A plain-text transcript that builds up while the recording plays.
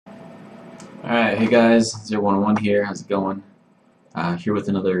Alright, hey guys, 011 here, how's it going? Here with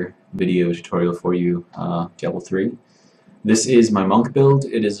another video tutorial for you, Diablo 3. This is my monk build.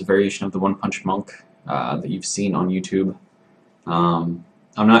 It is a variation of the One Punch Monk that you've seen on YouTube. I'm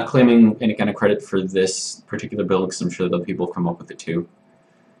not claiming any kind of credit for this particular build because I'm sure that people have come up with it too.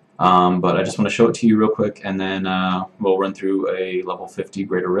 But I just want to show it to you real quick and then we'll run through a level 50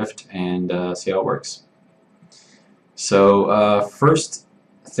 Greater Rift and see how it works. So first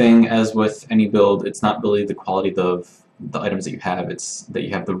thing, as with any build, it's not really the quality of the items that you have, it's that you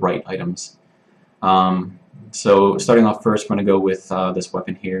have the right items. So starting off first, we're going to go with this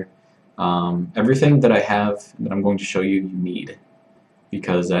weapon here. Everything that I have that I'm going to show you, you need,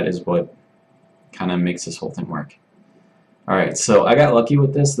 because that is what kind of makes this whole thing work. Alright, so I got lucky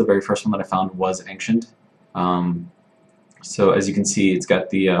with this. The very first one that I found was Ancient. So as you can see, it's got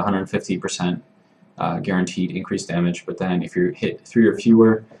the 150% guaranteed increased damage, but then if you're hit 3 or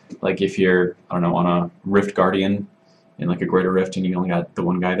fewer, like if you're, I don't know, on a Rift Guardian in like a Greater Rift and you only got the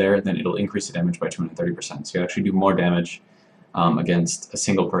one guy there, then it'll increase the damage by 230%. So you actually do more damage against a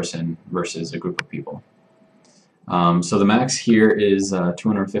single person versus a group of people. So the max here is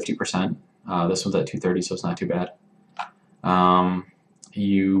 250%. This one's at 230, so it's not too bad.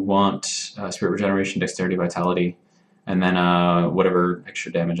 You want Spirit Regeneration, Dexterity, Vitality, and then whatever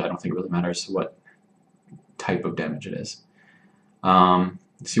extra damage. I don't think it really matters what type of damage it is. So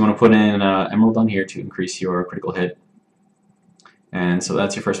you want to put in Emerald on here to increase your critical hit. And so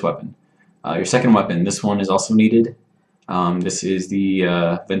that's your first weapon. Your second weapon, this one is also needed. This is the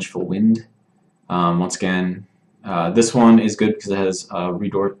Vengeful Wind. Once again, this one is good because it has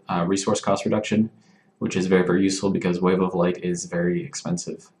resource cost reduction, which is very, very useful because Wave of Light is very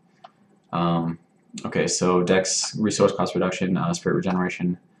expensive. Okay, so Dex, resource cost reduction, Spirit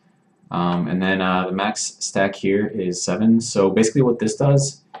Regeneration. And then the max stack here is 7. So basically what this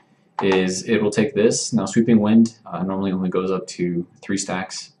does is it will take this. Now Sweeping Wind normally only goes up to 3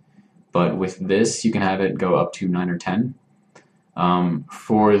 stacks, but with this you can have it go up to 9 or 10.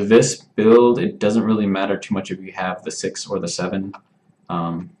 For this build, it doesn't really matter too much if you have the 6 or the 7.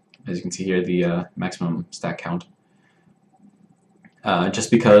 As you can see here, the maximum stack count. Just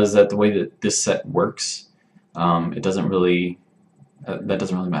because that the way that this set works, it doesn't really that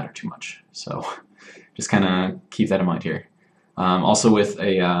doesn't really matter too much. So just kind of keep that in mind here. Also with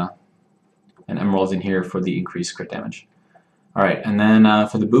an emerald in here for the increased crit damage. Alright, and then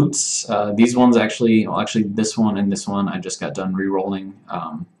for the boots, these ones actually, well actually this one and this one I just got done re-rolling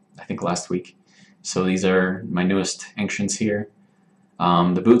I think last week. So these are my newest Ancients here.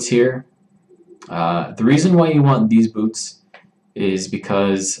 The boots here, the reason why you want these boots is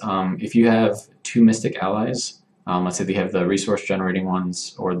because if you have 2 Mystic allies, let's say they have the resource generating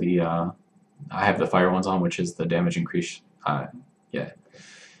ones or the I have the fire ones on, which is the damage increase. Yeah.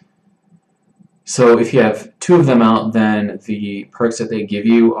 So if you have 2 of them out, then the perks that they give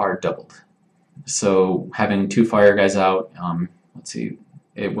you are doubled. So having 2 fire guys out, let's see,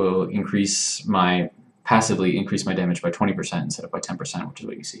 it will passively increase my damage by 20% instead of by 10%, which is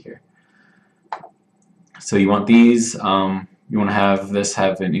what you see here. So you want these. You want to have this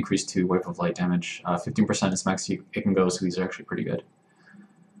have an increase to Wave of Light damage. 15% is max it can go, so these are actually pretty good.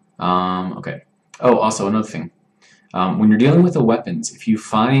 Okay. Oh, also another thing. When you're dealing with the weapons, if you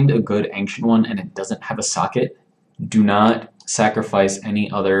find a good Ancient one and it doesn't have a socket, do not sacrifice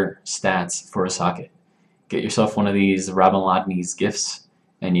any other stats for a socket. Get yourself one of these Robin Ladney's gifts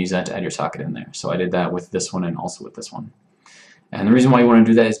and use that to add your socket in there. So I did that with this one and also with this one. And the reason why you want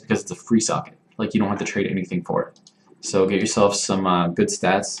to do that is because it's a free socket. Like, you don't have to trade anything for it. So get yourself some good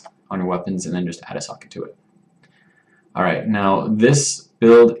stats on your weapons and then just add a socket to it. Alright, now this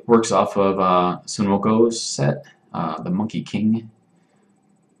build works off of Sunoko's set, the Monkey King.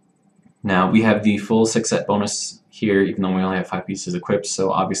 Now we have the full 6 set bonus here, even though we only have 5 pieces equipped,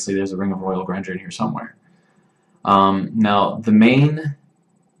 so obviously there's a Ring of Royal Grandeur in here somewhere. Now the main,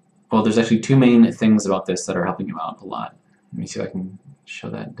 well, there's actually 2 main things about this that are helping you out a lot. Let me see if I can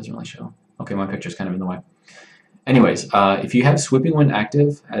show that. It doesn't really show. Okay, my picture's kind of in the way. Anyways, if you have Sweeping Wind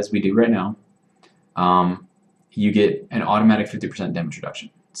active, as we do right now, you get an automatic 50% damage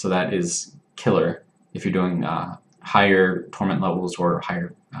reduction. So that is killer if you're doing higher Torment levels or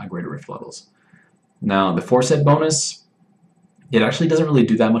higher Greater Rift levels. Now, the 4 set bonus, it actually doesn't really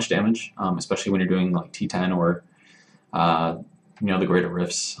do that much damage, especially when you're doing like T10 or you know, the Greater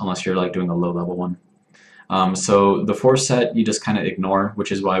Rifts, unless you're like doing a low level one. So the 4 set you just kind of ignore,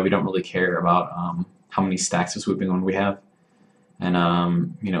 which is why we don't really care about how many stacks of Sweeping Wind we have.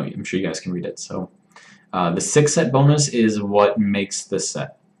 And you know, I'm sure you guys can read it. So the 6 set bonus is what makes this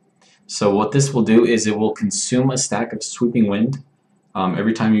set. So what this will do is it will consume a stack of Sweeping Wind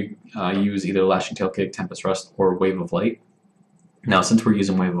every time you use either Lashing Tail Kick, Tempest Rust, or Wave of Light. Now, since we're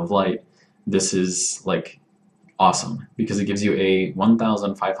using Wave of Light, this is like awesome because it gives you a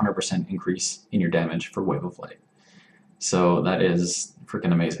 1,500% increase in your damage for Wave of Light. So that is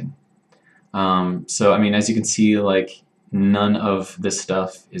freaking amazing. So I mean, as you can see, like none of this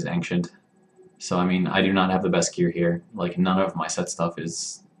stuff is ancient. So I mean, I do not have the best gear here. Like none of my set stuff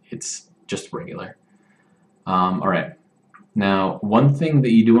is, it's just regular. All right. Now, one thing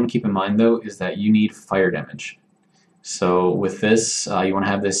that you do want to keep in mind though is that you need fire damage. So with this, you want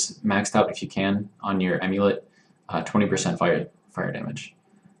to have this maxed out if you can on your amulet, 20% fire damage.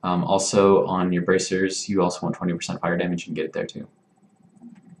 Also on your bracers, you also want 20% fire damage. You can get it there too.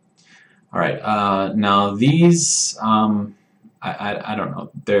 All right. Now these, I don't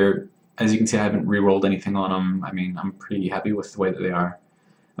know. They're, as you can see, I haven't re-rolled anything on them. I mean, I'm pretty happy with the way that they are.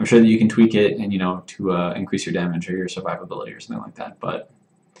 I'm sure that you can tweak it and, you know, to increase your damage or your survivability or something like that. But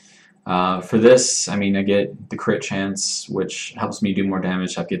for this, I mean, I get the crit chance, which helps me do more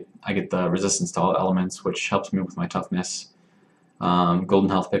damage. I get the resistance to all elements, which helps me with my toughness. Golden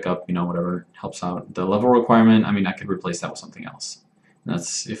health pickup, you know, whatever helps out. The level requirement, I mean, I could replace that with something else. And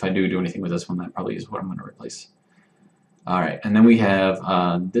that's, if I do anything with this one, that probably is what I'm going to replace. All right, and then we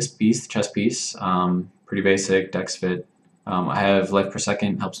have this piece, chest piece, pretty basic, dex fit. I have life per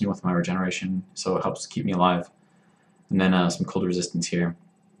second, helps me with my regeneration, so it helps keep me alive. And then some cold resistance here.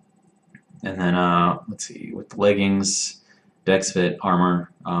 And then, let's see, with the leggings, dex fit,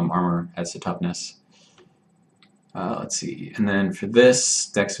 armor, armor adds to toughness. Let's see, and then for this,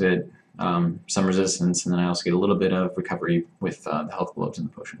 dex fit, some resistance, and then I also get a little bit of recovery with the health globes and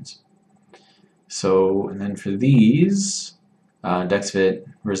the potions. So, and then for these, dex fit,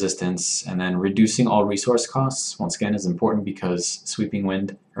 resistance, and then reducing all resource costs, once again, is important because Sweeping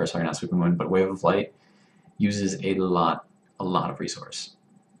Wind, or sorry, not Sweeping Wind, but Wave of Light uses a lot of resource.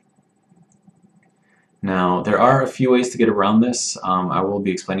 Now, there are a few ways to get around this. I will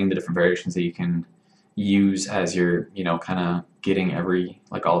be explaining the different variations that you can use as you're, you know, kind of getting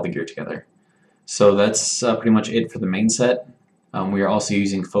all the gear together. So that's pretty much it for the main set. We are also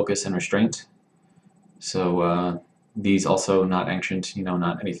using Focus and Restraint. So these also not ancient, you know,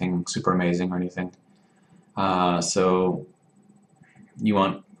 not anything super amazing or anything. So you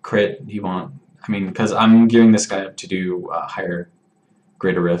want crit, you want, I mean, because I'm gearing this guy up to do higher,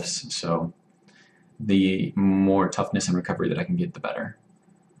 greater rifts, so the more toughness and recovery that I can get, the better.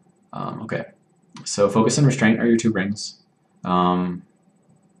 Okay, so Focus and Restraint are your two rings.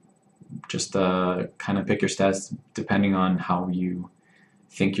 Just kind of pick your stats depending on how you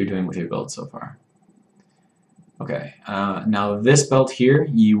think you're doing with your build so far. Okay, now this belt here,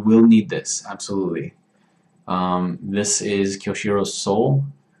 you will need this, absolutely. This is Kyoshiro's Soul.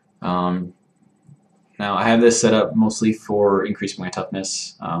 Now I have this set up mostly for increasing my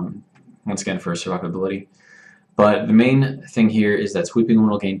toughness, once again for survivability. But the main thing here is that Sweeping Wind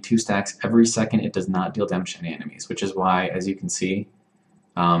will gain 2 stacks every second it does not deal damage to any enemies, which is why, as you can see,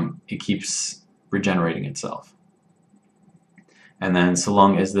 it keeps regenerating itself. And then so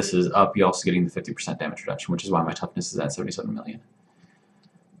long as this is up, you're also getting the 50% damage reduction, which is why my toughness is at 77 million.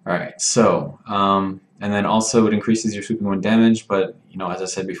 Alright, so, and then also it increases your Sweeping Wind damage, but, you know, as I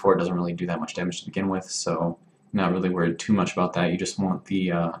said before, it doesn't really do that much damage to begin with, so I'm not really worried too much about that. You just want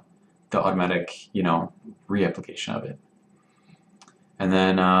the automatic, you know, reapplication of it. And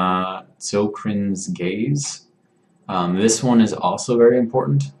then Zokrin's Gaze. This one is also very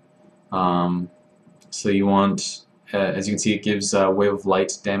important. So you want, as you can see, it gives Wave of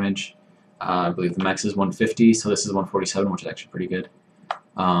Light damage. I believe the max is 150, so this is 147, which is actually pretty good.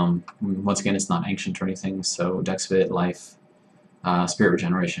 Once again, it's not ancient or anything, so Dex Fit, Life, Spirit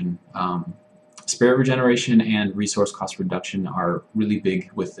Regeneration. Spirit Regeneration and Resource Cost Reduction are really big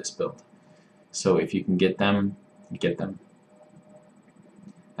with this build. So if you can get them, get them.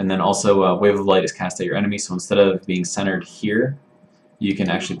 And then also Wave of Light is cast at your enemy, so instead of being centered here, you can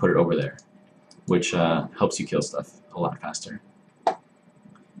actually put it over there, which helps you kill stuff a lot faster.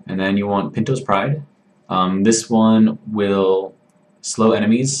 And then you want Pinto's Pride. This one will slow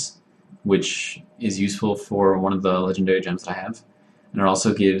enemies, which is useful for one of the legendary gems that I have. And it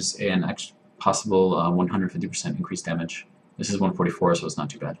also gives an possible 150% increased damage. This is 144, so it's not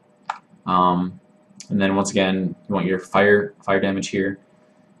too bad. And then once again, you want your fire damage here,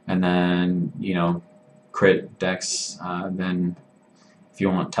 and then, you know, crit, dex, then if you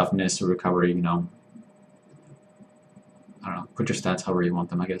want toughness or recovery, you know, I don't know, put your stats however you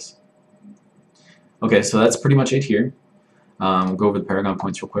want them, I guess. Okay, so that's pretty much it here. We'll go over the Paragon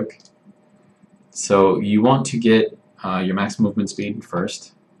points real quick. So you want to get your max movement speed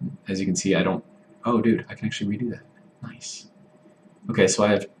first. As you can see, I don't... Oh, dude, I can actually redo that. Nice. Okay, so I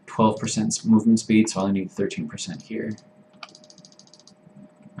have 12% movement speed, so I only need 13% here.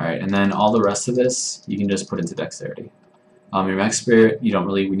 Alright, and then all the rest of this, you can just put into dexterity. Your max spirit, you don't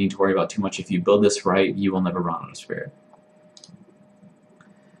really need to worry about too much. If you build this right, you will never run out of spirit.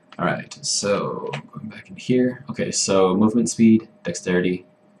 Alright, so going back in here. Okay, so movement speed, dexterity.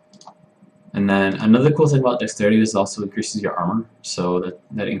 And then another cool thing about dexterity is it also increases your armor, so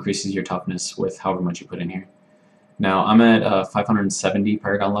that increases your toughness with however much you put in here. Now, I'm at 570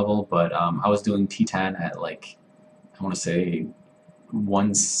 Paragon level, but I was doing T10 at like, I want to say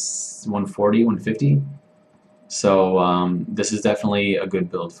 140, 150. So this is definitely a good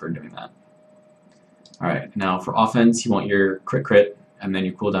build for doing that. Alright, now for offense, you want your crit, and then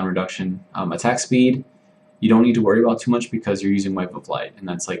your cooldown reduction. Attack speed, you don't need to worry about too much because you're using Wave of Light, and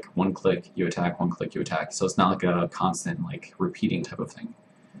that's like one click, you attack, one click, you attack. So it's not like a constant, like, repeating type of thing.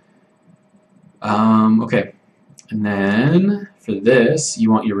 Okay, and then for this, you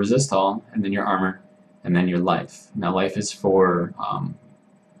want your resist all, and then your armor, and then your life. Now life is for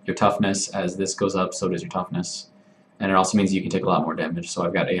your toughness. As this goes up, so does your toughness. And it also means you can take a lot more damage. So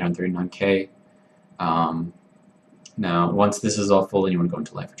I've got 839k. Now, once this is all full, then you want to go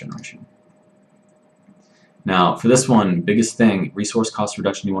into life regeneration. Now, for this one, biggest thing, resource cost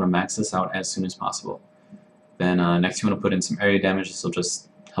reduction, you want to max this out as soon as possible. Then next you want to put in some area damage. This will just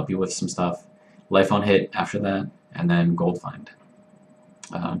help you with some stuff. Life on hit after that, and then gold find.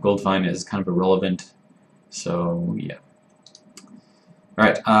 Gold find is kind of irrelevant, so yeah.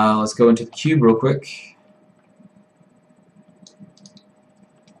 Alright, let's go into the cube real quick.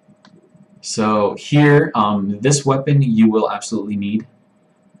 So here, this weapon you will absolutely need.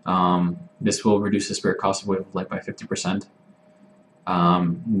 This will reduce the spirit cost of Wave of Light by 50%.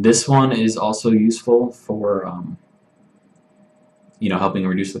 This one is also useful for helping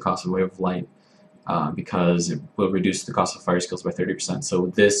reduce the cost of Wave of Light because it will reduce the cost of fire skills by 30%. So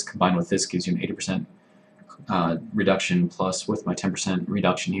this combined with this gives you an 80% reduction, plus with my 10%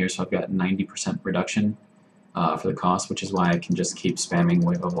 reduction here, so I've got 90% reduction for the cost, which is why I can just keep spamming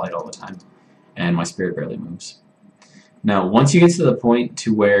Wave of Light all the time, and my spirit barely moves. Now, once you get to the point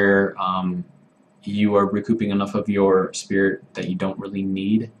to where you are recouping enough of your spirit that you don't really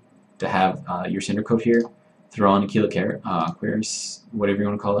need to have your Cinder Coat here, throw on Aquila Aquarius, whatever you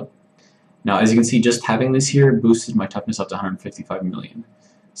want to call it. Now, as you can see, just having this here boosted my toughness up to 155 million.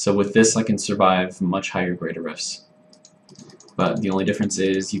 So with this, I can survive much higher greater rifts. But the only difference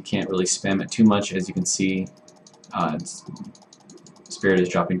is you can't really spam it too much. As you can see, spirit is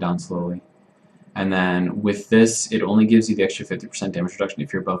dropping down slowly. And then with this, it only gives you the extra 50% damage reduction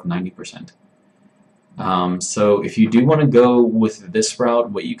if you're above 90%. So if you do want to go with this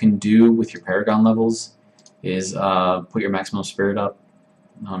route, what you can do with your Paragon levels is put your maximum spirit up.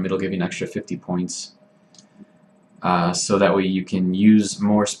 It'll give you an extra 50 points. So that way you can use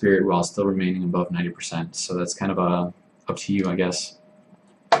more spirit while still remaining above 90%. So that's kind of up to you, I guess.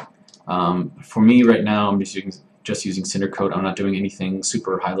 For me right now, I'm just using Cinder Coat. I'm not doing anything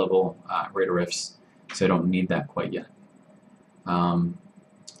super high level greater rifts, so I don't need that quite yet. And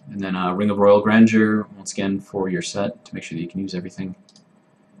then Ring of Royal Grandeur, once again for your set to make sure that you can use everything.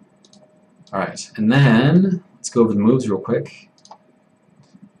 Alright, and then let's go over the moves real quick.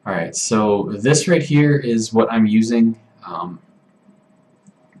 Alright, so this right here is what I'm using.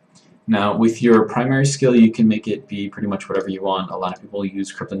 Now, with your primary skill, you can make it be pretty much whatever you want. A lot of people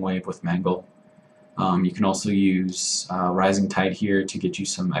use Crippling Wave with Mangle. You can also use Rising Tide here to get you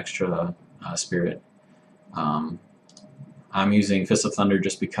some extra spirit. I'm using Fist of Thunder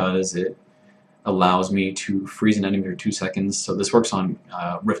just because it allows me to freeze an enemy for 2 seconds. So this works on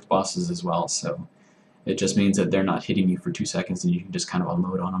Rift bosses as well. So it just means that they're not hitting you for 2 seconds and you can just kind of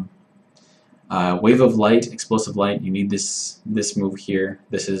unload on them. Wave of Light, Explosive Light, you need this move here.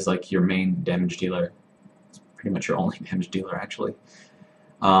 This is like your main damage dealer. It's pretty much your only damage dealer actually.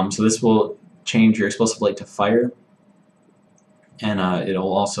 So this will change your Explosive Light to fire, and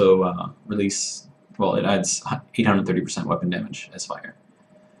it'll also release, well, it adds 830% weapon damage as fire.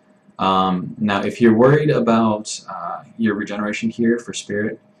 Now if you're worried about your regeneration here for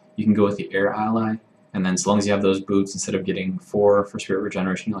spirit, you can go with the air ally, and then as long as you have those boots, instead of getting 4 for spirit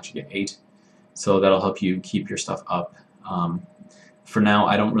regeneration, you'll actually get 8. So that'll help you keep your stuff up. For now,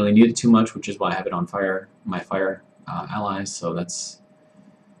 I don't really need it too much, which is why I have it on fire, my fire allies. So that's,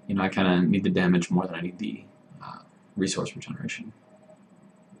 I kind of need the damage more than I need the resource regeneration.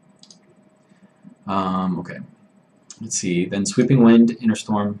 Okay, let's see. Then Sweeping Wind, Inner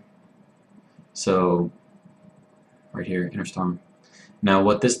Storm. So right here, Inner Storm. Now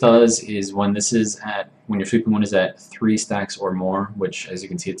what this does is when your Sweeping Wind is at 3 stacks or more, which as you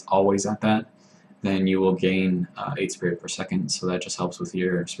can see it's always at that, then you will gain 8 spirit per second, so that just helps with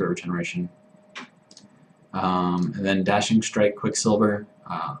your spirit regeneration. And then Dashing Strike Quicksilver.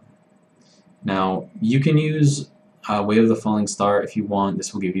 Now, you can use Wave of the Falling Star if you want.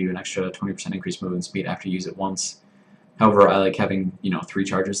 This will give you an extra 20% increased movement speed after you use it once. However, I like having 3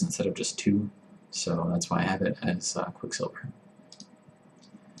 charges instead of just 2, so that's why I have it as Quicksilver.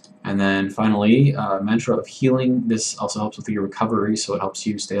 And then finally, Mantra of Healing. This also helps with your recovery, so it helps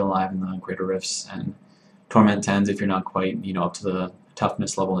you stay alive in the Greater Rifts and Torment 10s if you're not quite up to the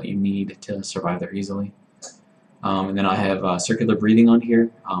toughness level that you need to survive there easily. And then I have Circular Breathing on here.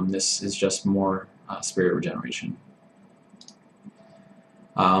 This is just more spirit regeneration.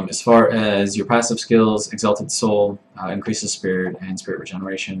 As far as your passive skills, Exalted Soul increases spirit and spirit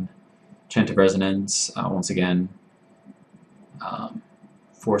regeneration. Chant of Resonance, once again,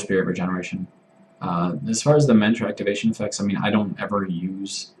 for spirit regeneration. As far as the mantra activation effects, I mean, I don't ever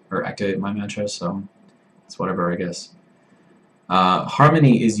use or activate my mantra, so it's whatever, I guess.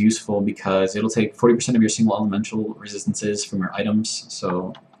 Harmony is useful because it'll take 40% of your single elemental resistances from your items.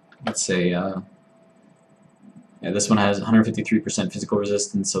 So let's say, yeah, this one has 153% physical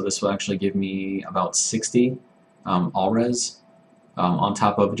resistance, so this will actually give me about 60 all res on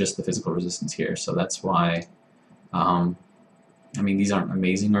top of just the physical resistance here. So that's why, I mean, these aren't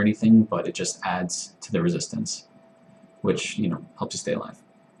amazing or anything, but it just adds to the resistance, which, helps you stay alive.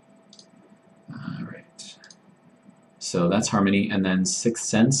 Alright. So that's Harmony, and then Sixth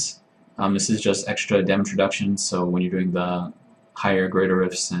Sense. This is just extra damage reduction, so when you're doing the higher, greater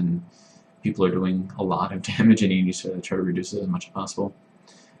rifts and people are doing a lot of damage and you need to try to reduce it as much as possible.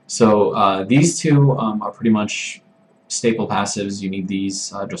 So these two are pretty much staple passives. You need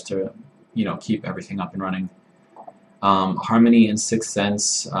these just to keep everything up and running. Harmony and Sixth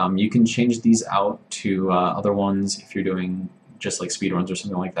Sense, you can change these out to other ones if you're doing just like speedruns or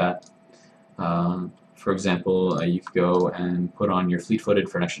something like that. For example, you could go and put on your Fleet-Footed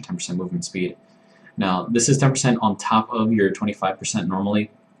for an extra 10% movement speed. Now, this is 10% on top of your 25%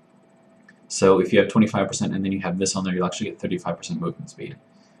 normally. So if you have 25% and then you have this on there, you'll actually get 35% movement speed.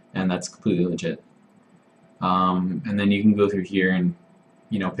 And that's completely legit. And then you can go through here and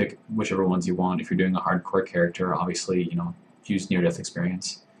pick whichever ones you want. If you're doing a hardcore character, obviously, use near-death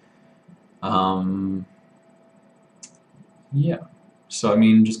experience. Yeah. So, I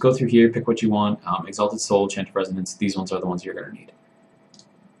mean, just go through here, pick what you want. Exalted Soul, Chant of Resonance, these ones are the ones you're going to need.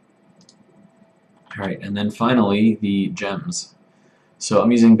 Alright, and then finally, the gems. So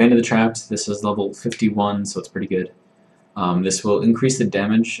I'm using Band of the Trapped. This is level 51, so it's pretty good. This will increase the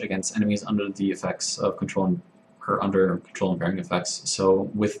damage against enemies under the effects of control or under control and bearing effects.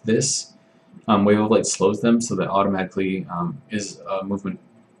 So with this, Wave of Light slows them, so that automatically is a movement,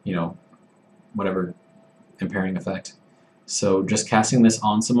 whatever impairing effect. So just casting this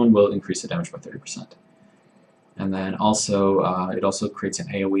on someone will increase the damage by 30%. And then also, it also creates an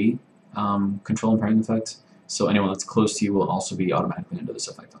AoE control impairing effect. So anyone that's close to you will also be automatically under this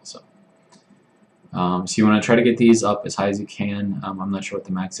effect also. So you want to try to get these up as high as you can. I'm not sure what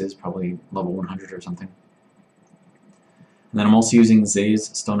the max is, probably level 100 or something. And then I'm also using Zay's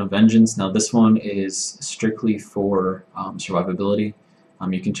Stone of Vengeance. Now this one is strictly for survivability.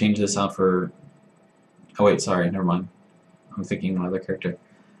 You can change this out for... Oh wait, sorry, never mind. I'm thinking of another character.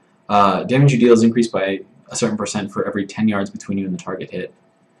 Damage you deal is increased by a certain percent for every 10 yards between you and the target hit.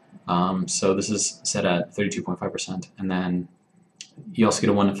 So this is set at 32.5%, and then you also get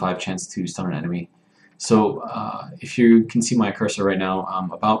a 1 in 5 chance to stun an enemy. So if you can see my cursor right now,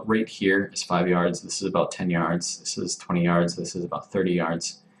 about right here is 5 yards, this is about 10 yards, this is 20 yards, this is about 30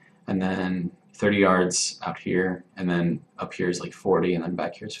 yards, and then 30 yards out here, and then up here is like 40, and then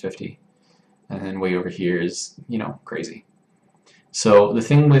back here is 50. And then way over here is, crazy. So the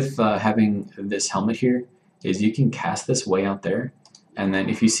thing with having this helmet here is you can cast this way out there, and then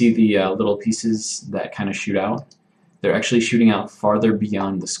if you see the little pieces that kind of shoot out, they're actually shooting out farther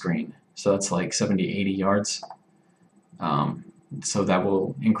beyond the screen. So that's like 70, 80 yards. So that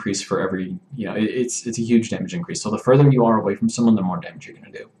will increase for every, it's a huge damage increase. So the further you are away from someone, the more damage you're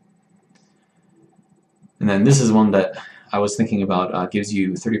going to do. And then this is one that I was thinking about, gives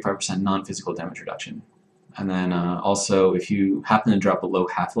you 35% non-physical damage reduction. And then also, if you happen to drop a low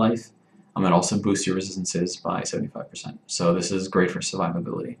half-life, it also boosts your resistances by 75%. So this is great for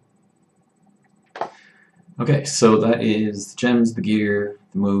survivability. Okay, so that is the gems, the gear,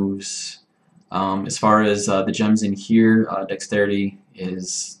 the moves. As far as the gems in here, dexterity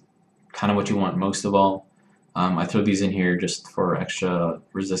is kind of what you want most of all. I throw these in here just for extra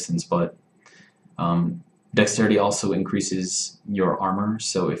resistance, but dexterity also increases your armor.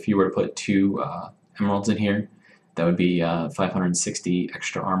 So if you were to put 2 emeralds in here, that would be 560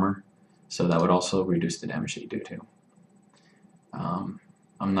 extra armor. So that would also reduce the damage that you do too. I'm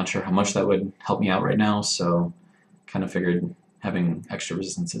not sure how much that would help me out right now, so kind of figured having extra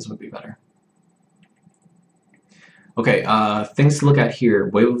resistances would be better. Okay, things to look at here.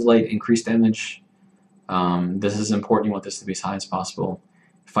 Wave of light, increased damage. This is important. You want this to be as high as possible.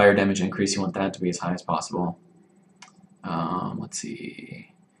 Fire damage increase, you want that to be as high as possible. Let's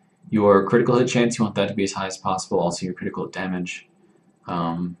see. Your critical hit chance, you want that to be as high as possible. Also your critical damage,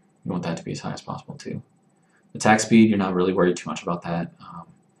 you want that to be as high as possible too. Attack speed, you're not really worried too much about that.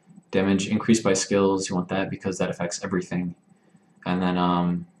 Damage increased by skills, you want that because that affects everything. And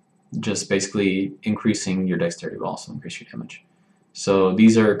then just basically increasing your dexterity will also increase your damage. So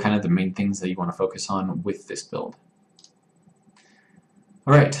these are kind of the main things that you want to focus on with this build.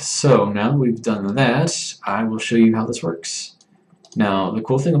 Alright, so now we've done that, I will show you how this works. Now, the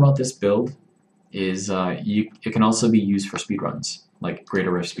cool thing about this build is it can also be used for speedruns, like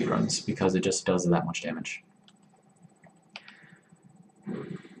greater rift speedruns, because it just does that much damage.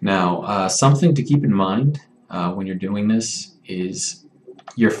 Now, something to keep in mind when you're doing this is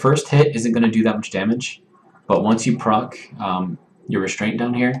your first hit isn't going to do that much damage, but once you proc your restraint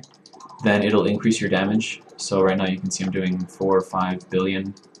down here, then it'll increase your damage. So right now you can see I'm doing 4 or 5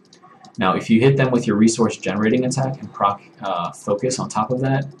 billion. Now if you hit them with your resource generating attack and proc focus on top of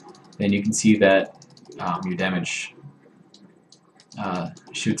that, then you can see that your damage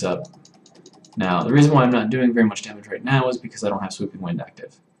shoots up. Now the reason why I'm not doing very much damage right now is because I don't have Swooping Wind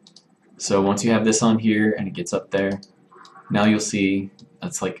active. So once you have this on here and it gets up there, now you'll see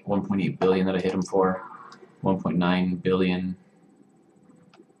that's like 1.8 billion that I hit him for, 1.9 billion,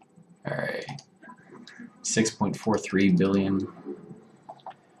 alright, 6.43 billion.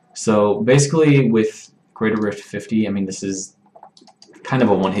 So basically with Greater Rift 50, I mean this is kind of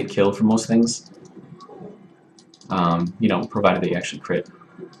a one-hit kill for most things, you know, provided that you actually crit.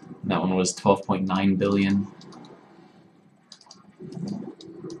 And that one was 12.9 billion.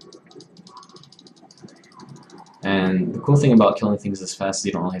 And the cool thing about killing things this fast is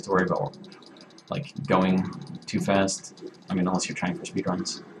you don't really have to worry about like going too fast. I mean, unless you're trying for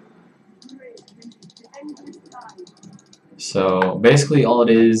speedruns. So basically all it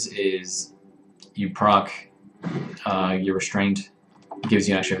is you proc your restraint, it gives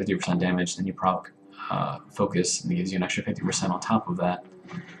you an extra 50% damage, then you proc focus, and it gives you an extra 50% on top of that.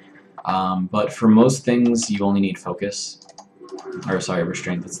 But for most things you only need focus, or sorry,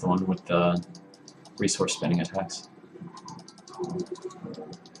 restraint, that's the one with the resource spending attacks.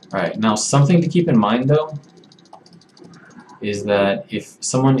 Alright, now something to keep in mind though is that if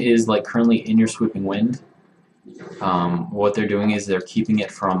someone is like currently in your Swooping Wind, what they're doing is they're keeping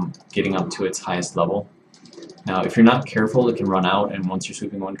it from getting up to its highest level. Now if you're not careful, it can run out, and once your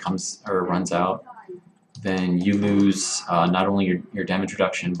Swooping Wind comes or runs out, then you lose not only your damage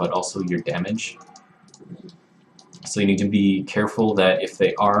reduction but also your damage. So you need to be careful that if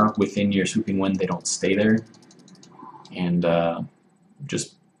they are within your Swooping Wind, they don't stay there, and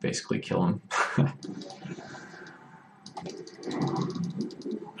just basically kill them.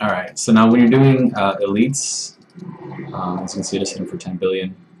 Alright, so now when you're doing elites, as you can see I just hit them for 10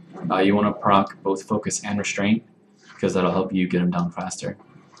 billion, you want to proc both focus and restraint, because that'll help you get them down faster.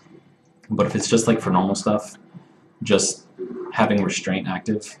 But if it's just like for normal stuff, just having restraint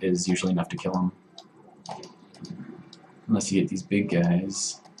active is usually enough to kill them. Unless you get these big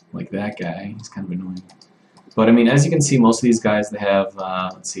guys, like that guy, he's kind of annoying. But I mean, as you can see, most of these guys, they have,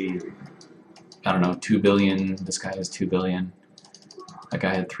 let's see, I don't know, 2 billion, this guy has 2 billion, that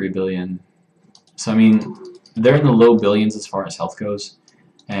guy had 3 billion. So I mean, they're in the low billions as far as health goes,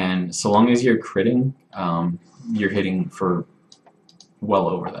 and so long as you're critting, you're hitting for well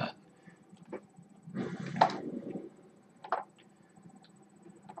over that.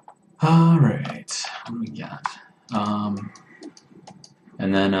 Alright, what do we got?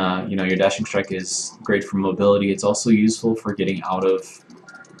 And then, you know, your dashing strike is great for mobility. It's also useful for getting out of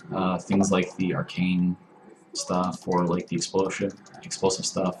things like the arcane stuff or like the explosive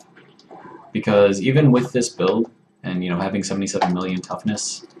stuff. Because even with this build, and you know, having 77 million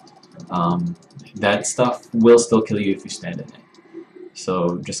toughness, that stuff will still kill you if you stand in it.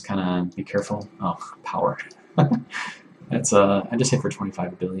 So just kind of be careful. Oh, power. That's I just hit for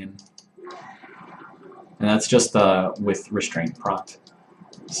 25 billion. And that's just with restraint proc.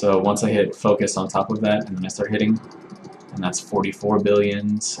 So once I hit focus on top of that, and then I start hitting, and that's 44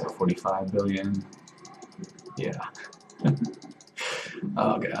 billion, so 45 billion. Yeah.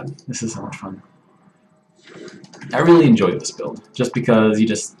 Oh god, this is so much fun. I really enjoyed this build, just because you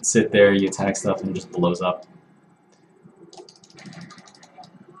just sit there, you attack stuff, and it just blows up.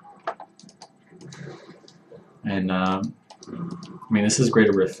 And I mean, this is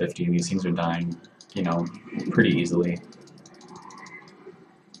greater Rift 50, and these things are dying, you know, pretty easily.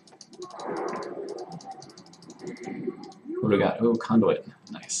 What do we got? Oh, conduit.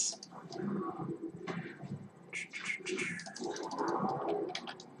 Nice.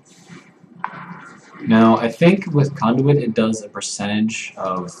 Now, I think with conduit, it does a percentage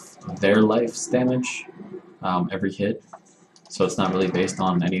of their life's damage every hit, so it's not really based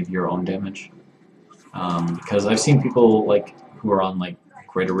on any of your own damage. Because I've seen people like who are on like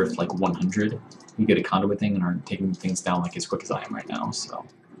greater rift like 100, you get a conduit thing and are taking things down like as quick as I am right now. So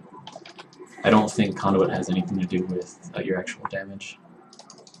I don't think conduit has anything to do with your actual damage.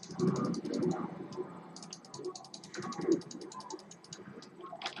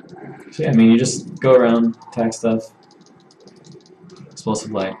 So yeah, I mean, you just go around, attack stuff.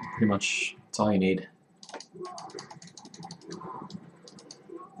 Explosive light, pretty much that's all you need.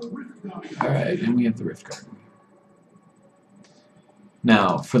 Alright, and we have the Rift Guardian.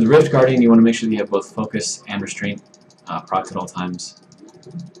 Now, for the Rift Guardian, you want to make sure that you have both focus and restraint procced at all times.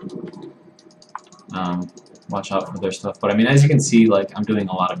 Watch out for their stuff. But I mean, as you can see, like, I'm doing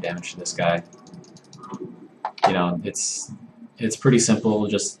a lot of damage to this guy. You know, it's pretty simple,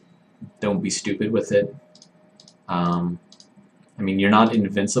 just don't be stupid with it. I mean, you're not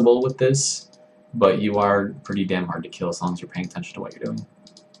invincible with this, but you are pretty damn hard to kill as long as you're paying attention to what you're doing.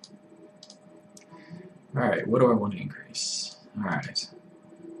 Alright, what do I want to increase? Alright.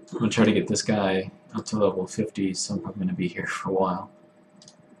 I'm going to try to get this guy up to level 50, so I'm probably going to be here for a while.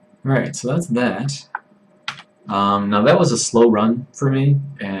 Alright, so that's that. Now that was a slow run for me,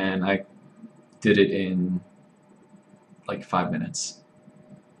 and I did it in like 5 minutes.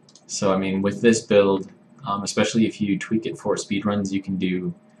 So I mean, with this build, especially if you tweak it for speedruns, you can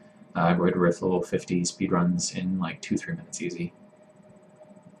do greater rift level 50 speedruns in like 2-3 minutes easy.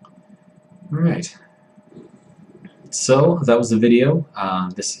 Alright. So that was the video.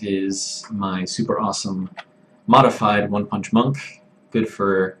 This is my super awesome modified One Punch Monk. Good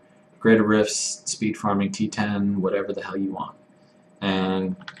for greater rifts, speed farming, T10, whatever the hell you want.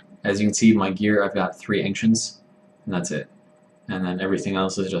 And as you can see, my gear, I've got 3 ancients, and that's it. And then everything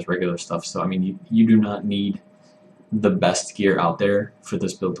else is just regular stuff. So I mean, you do not need the best gear out there for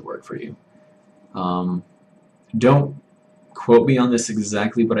this build to work for you. Don't quote me on this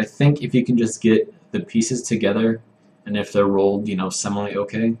exactly, but I think if you can just get the pieces together, and if they're rolled, you know,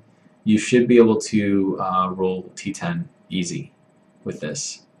 semi-okay, you should be able to roll T10 easy with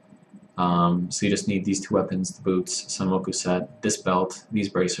this. So you just need these 2 weapons, the boots, Sanomoku set, this belt, these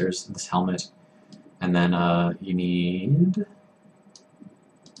bracers, this helmet, and then you need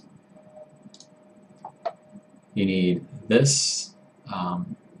this,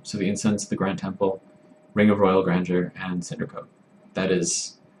 so the incense, the Grand Temple, Ring of Royal Grandeur, and Cindercoat. That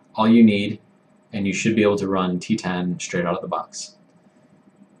is all you need, and you should be able to run T10 straight out of the box.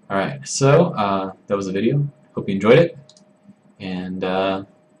 Alright, so that was the video. Hope you enjoyed it, and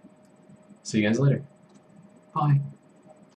see you guys later. Bye.